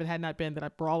have if it had not been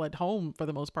that we're all at home for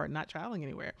the most part, not traveling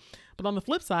anywhere. But on the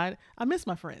flip side, I miss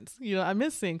my friends. I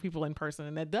miss seeing people in person,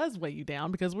 and that does weigh you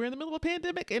down because we're in the middle of a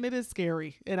pandemic and it is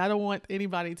scary. And I don't want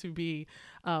anybody to be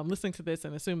listening to this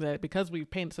and assume that because we've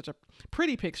painted such a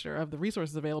pretty picture of the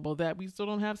resources available, that we still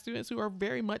don't have students who are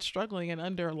very much struggling and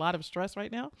under a lot of stress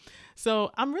right now.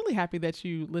 So I'm really happy that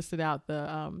you listed out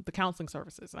the counseling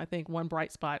services. I think one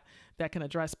bright spot that can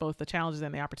address both the challenges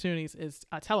and the opportunities is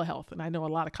telehealth. And I know a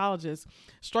lot of colleges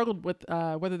struggled with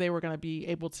whether they were going to be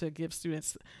able to give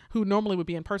students who normally would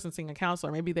be in person seeing a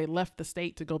counselor, maybe they left the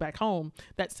state to go back home,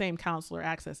 that same counselor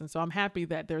access. And so I'm happy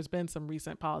that there's been some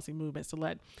recent policy movements to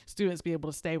let students be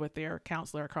able to stay with their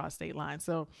counselor across state lines.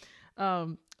 So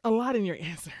a lot in your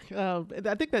answer.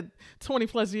 I think that 20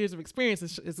 plus years of experience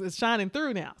is shining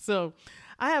through now. So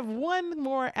I have one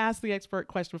more Ask the Expert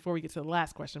question before we get to the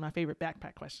last question, my favorite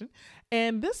backpack question.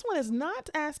 And this one is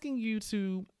not asking you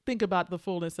to think about the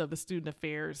fullness of the student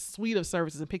affairs suite of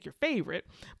services and pick your favorite,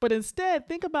 but instead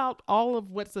think about all of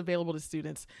what's available to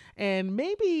students and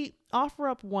maybe offer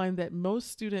up one that most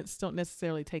students don't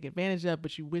necessarily take advantage of,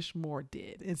 but you wish more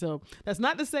did. And so that's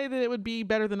not to say that it would be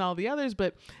better than all the others,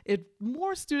 but if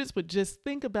more students would just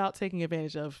think about taking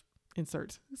advantage of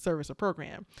insert service or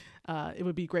program, it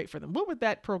would be great for them. What would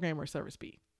that program or service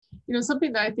be?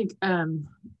 Something that I think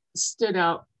stood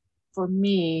out for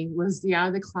me was the out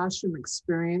of the classroom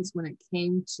experience when it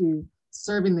came to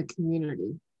serving the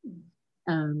community.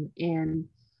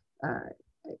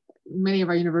 Many of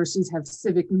our universities have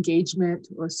civic engagement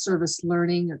or service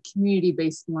learning or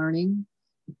community-based learning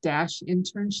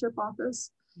internship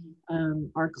office.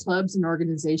 Our clubs and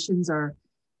organizations are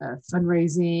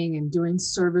fundraising and doing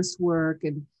service work,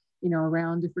 and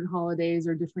around different holidays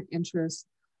or different interests.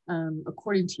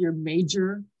 According to your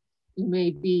major, you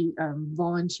may be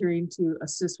volunteering to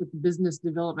assist with the business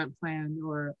development plan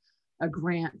or a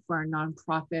grant for a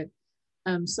nonprofit.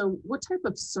 So what type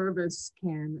of service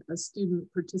can a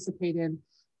student participate in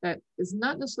that is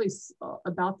not necessarily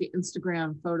about the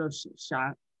Instagram photo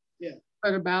shot,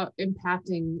 but about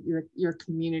impacting your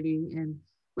community, and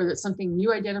whether it's something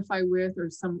you identify with or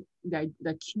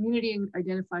the community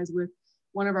identifies with?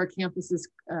 One of our campuses,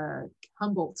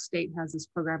 Humboldt State, has this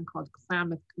program called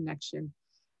Klamath Connection.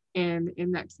 And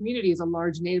in that community is a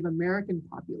large Native American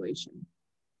population.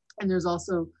 And there's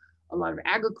also a lot of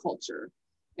agriculture.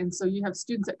 And so you have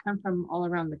students that come from all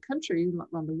around the country,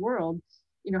 around the world.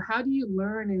 How do you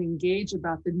learn and engage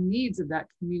about the needs of that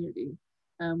community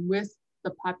with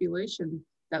the population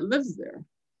that lives there?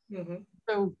 Mm-hmm.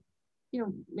 So,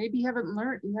 maybe you haven't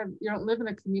learned, you don't live in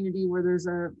a community where there's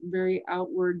a very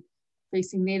outward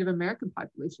facing Native American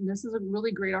population. This is a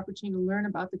really great opportunity to learn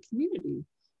about the community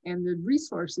and the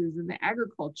resources and the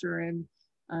agriculture and,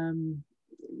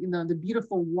 the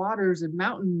beautiful waters and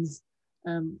mountains.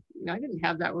 I didn't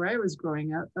have that where I was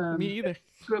growing up. Me either.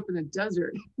 Grew up in a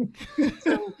desert.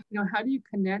 So, how do you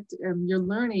connect your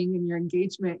learning and your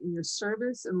engagement and your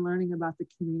service and learning about the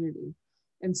community?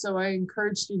 And so I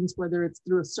encourage students, whether it's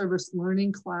through a service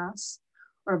learning class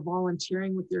or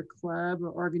volunteering with your club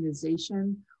or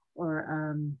organization,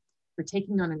 or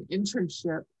taking on an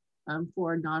internship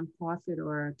for a nonprofit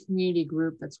or a community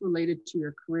group that's related to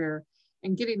your career,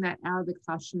 and getting that out of the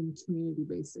classroom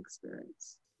community-based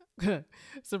experience.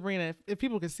 Sabrina, if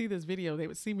people could see this video, they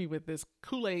would see me with this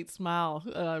Kool-Aid smile.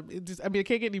 It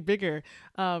can't get any bigger.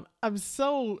 I'm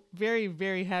so very,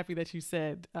 very happy that you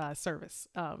said service.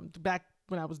 Back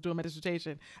when I was doing my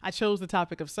dissertation, I chose the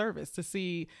topic of service to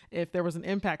see if there was an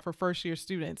impact for first year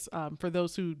students, for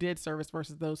those who did service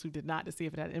versus those who did not, to see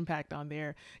if it had an impact on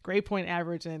their grade point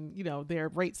average and, their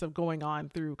rates of going on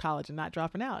through college and not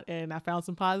dropping out. And I found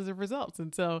some positive results.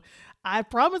 And so I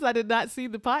promise I did not see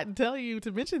the pot and tell you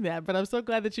to mention that, but I'm so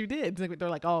glad that you did. They're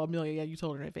like, oh, Amelia, yeah, you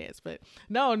told her in advance. But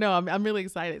no, I'm really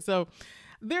excited. So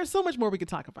There's so much more we could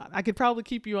talk about. I could probably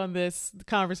keep you on this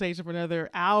conversation for another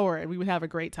hour and we would have a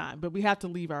great time, but we have to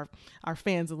leave our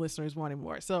fans and listeners wanting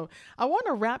more. So I want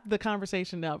to wrap the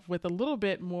conversation up with a little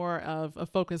bit more of a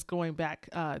focus going back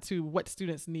to what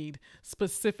students need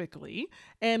specifically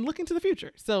and looking to the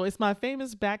future. So it's my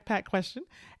famous backpack question,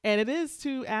 and it is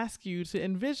to ask you to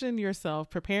envision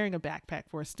yourself preparing a backpack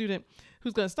for a student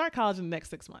who's going to start college in the next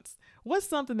 6 months. What's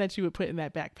something that you would put in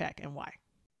that backpack and why?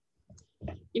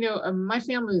 My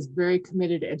family is very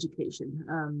committed to education.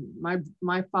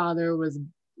 My father was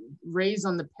raised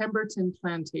on the Pemberton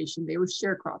plantation. They were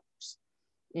sharecroppers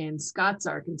in Scotts,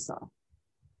 Arkansas.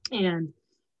 And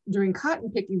during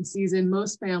cotton picking season,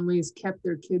 most families kept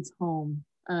their kids home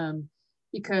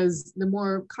because the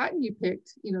more cotton you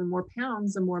picked, the more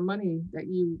pounds, the more money that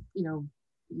you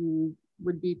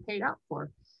would be paid out for,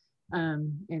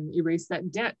 and erase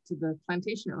that debt to the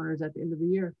plantation owners at the end of the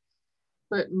year.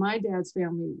 But my dad's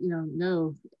family,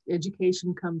 no,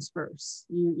 education comes first.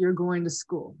 You're going to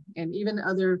school. And even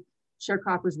other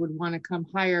sharecroppers would want to come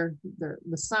hire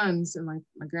the sons. And my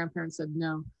grandparents said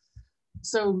no.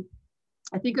 So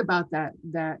I think about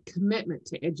that commitment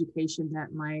to education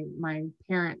that my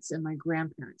parents and my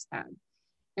grandparents had.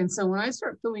 And so when I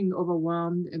start feeling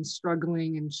overwhelmed and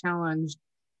struggling and challenged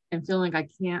and feeling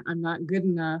like I'm not good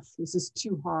enough, this is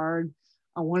too hard,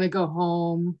 I want to go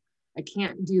home, I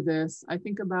can't do this, I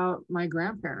think about my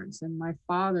grandparents and my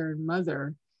father and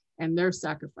mother and their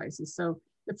sacrifices. So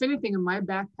if anything in my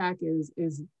backpack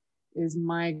is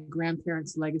my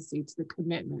grandparents' legacy, to the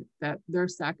commitment that their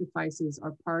sacrifices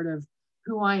are part of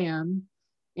who I am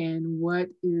and what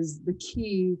is the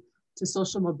key to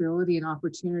social mobility and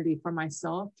opportunity for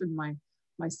myself and my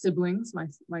siblings,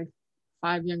 my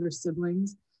 5 younger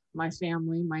siblings, my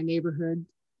family, my neighborhood,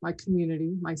 my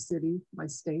community, my city, my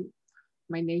state,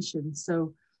 my nation.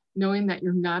 So knowing that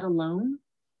you're not alone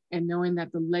and knowing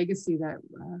that the legacy that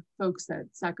folks that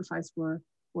sacrifice for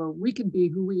where we can be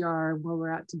who we are, where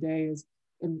we're at today, is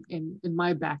in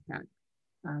my backpack,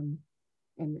 and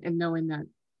knowing that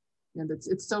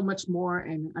it's so much more,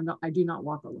 and I do not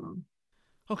walk alone.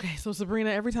 Okay, so Sabrina,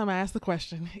 every time I ask the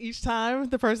question, each time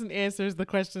the person answers the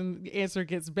question, the answer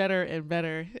gets better and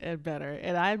better and better.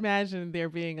 And I imagine there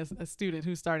being a student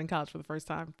who's starting college for the first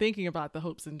time, thinking about the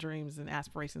hopes and dreams and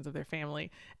aspirations of their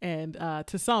family. And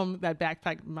to some, that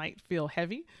backpack might feel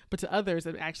heavy, but to others,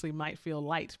 it actually might feel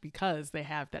light because they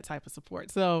have that type of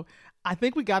support. So I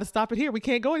think we got to stop it here. We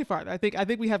can't go any farther. I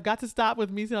think we have got to stop with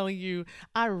me telling you,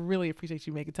 I really appreciate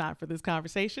you making time for this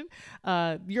conversation.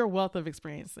 Your wealth of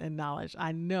experience and knowledge,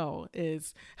 I know,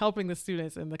 is helping the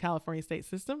students in the California state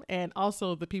system and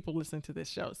also the people listening to this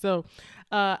show. So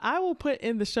I will put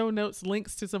in the show notes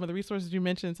links to some of the resources you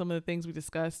mentioned, some of the things we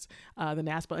discussed, the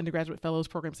NASPA Undergraduate Fellows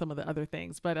Program, some of the other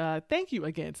things. But thank you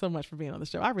again so much for being on the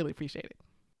show. I really appreciate it.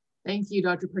 Thank you,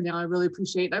 Dr. Parnell. I really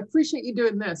appreciate it. I appreciate you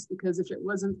doing this, because if it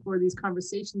wasn't for these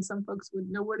conversations, some folks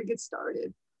wouldn't know where to get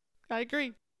started. I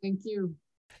agree. Thank you.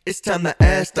 It's time to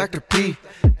ask Dr. P.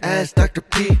 Ask Dr.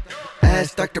 P.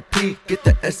 Ask Dr. P. Get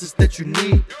the answers that you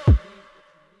need.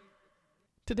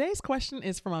 Today's question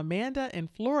is from Amanda in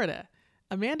Florida.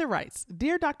 Amanda writes,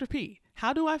 "Dear Dr. P,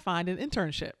 how do I find an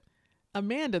internship?"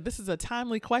 Amanda, this is a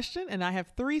timely question, and I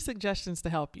have 3 suggestions to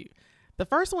help you. The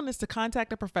first one is to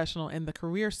contact a professional in the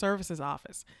Career Services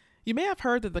Office. You may have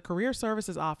heard that the Career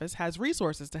Services Office has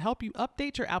resources to help you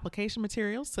update your application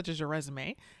materials, such as your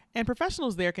resume, and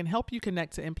professionals there can help you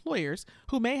connect to employers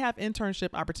who may have internship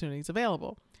opportunities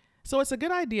available. So it's a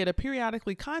good idea to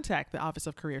periodically contact the Office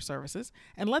of Career Services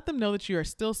and let them know that you are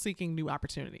still seeking new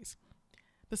opportunities.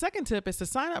 The second tip is to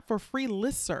sign up for free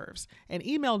listservs and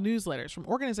email newsletters from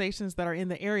organizations that are in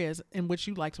the areas in which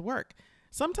you like to work.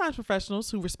 Sometimes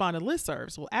professionals who respond to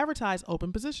listservs will advertise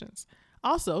open positions.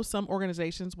 Also, some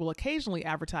organizations will occasionally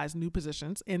advertise new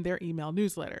positions in their email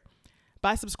newsletter.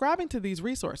 By subscribing to these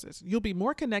resources, you'll be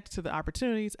more connected to the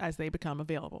opportunities as they become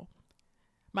available.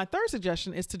 My third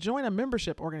suggestion is to join a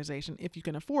membership organization if you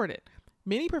can afford it.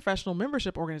 Many professional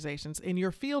membership organizations in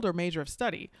your field or major of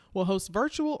study will host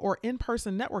virtual or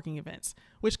in-person networking events,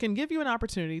 which can give you an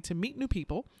opportunity to meet new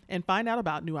people and find out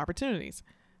about new opportunities.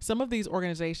 Some of these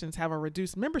organizations have a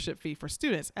reduced membership fee for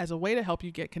students as a way to help you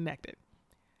get connected.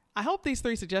 I hope these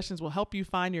 3 suggestions will help you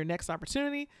find your next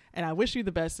opportunity, and I wish you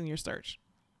the best in your search.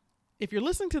 If you're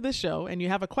listening to this show and you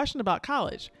have a question about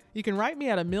college, you can write me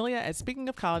at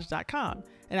amelia@speakingofcollege.com,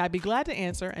 and I'd be glad to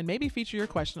answer and maybe feature your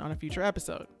question on a future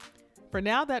episode. For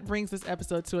now, that brings this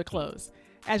episode to a close.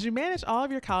 As you manage all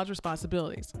of your college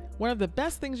responsibilities, one of the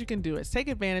best things you can do is take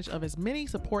advantage of as many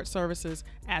support services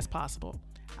as possible.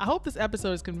 I hope this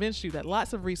episode has convinced you that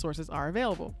lots of resources are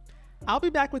available. I'll be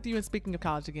back with you in Speaking of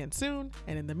College again soon,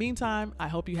 and in the meantime, I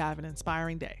hope you have an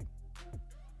inspiring day.